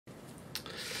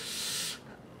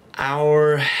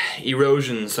our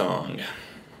Erosion song.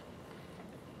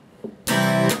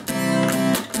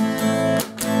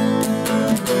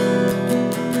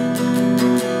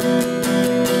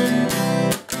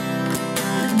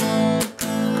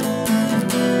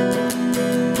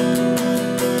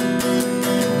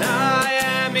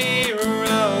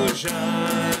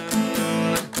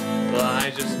 Well, I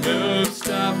just move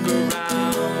stuff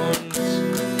around,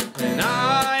 and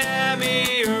I am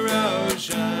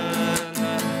erosion.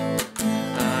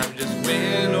 I'm just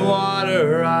wind,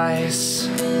 water, ice,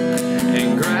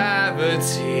 and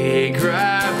gravity,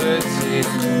 gravity.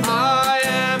 I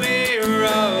am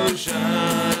erosion.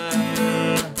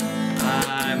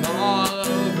 I'm all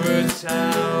over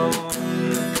town,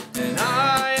 and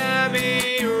I am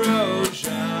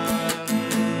erosion.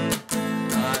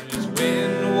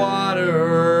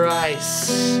 Water,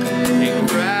 ice, and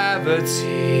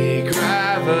gravity,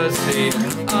 gravity.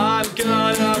 I'm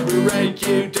gonna break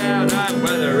you down. I'm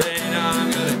weathering,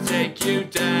 I'm gonna take you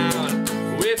down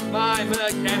with my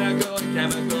mechanical,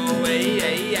 chemical ways.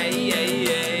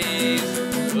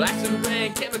 Acid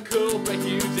rain, chemical, break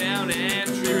you down, and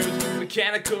tree roots,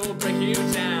 mechanical, break you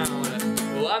down.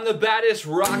 Well, I'm the baddest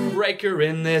rock breaker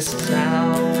in this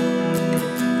town,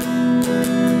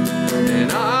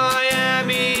 and I am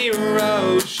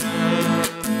erosion.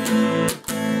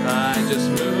 I just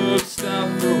move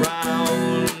stuff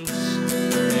around,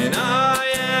 and I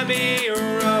am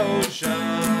erosion.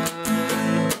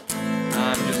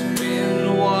 I'm just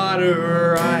wind,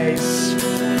 water, ice,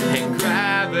 and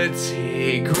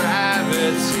gravity,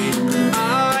 gravity.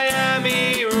 I am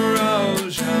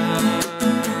erosion.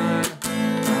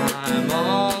 I'm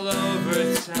all over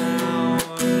town,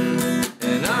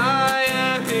 and I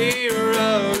am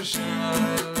erosion.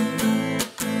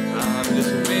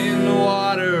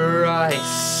 Water,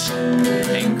 ice,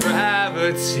 and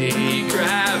gravity,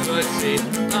 gravity.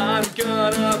 I'm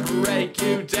gonna break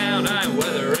you down. I'm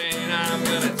weathering, I'm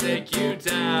gonna take you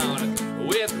down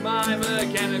with my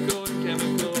mechanical,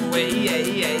 chemical ways.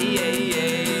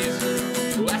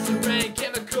 Acid rain,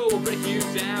 chemical will break you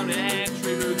down, and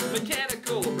tree roots,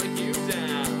 mechanical will break you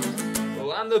down.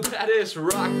 Well, I'm the baddest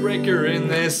rock breaker in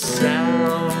this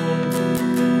town,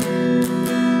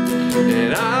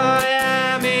 and I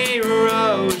am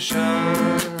erosion.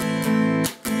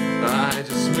 I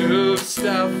just move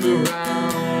stuff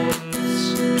around,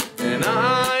 and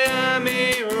I am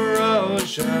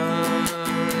erosion.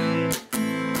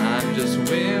 I'm just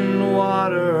wind,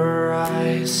 water,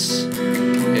 ice,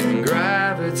 and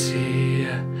gravity,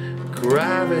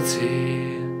 gravity.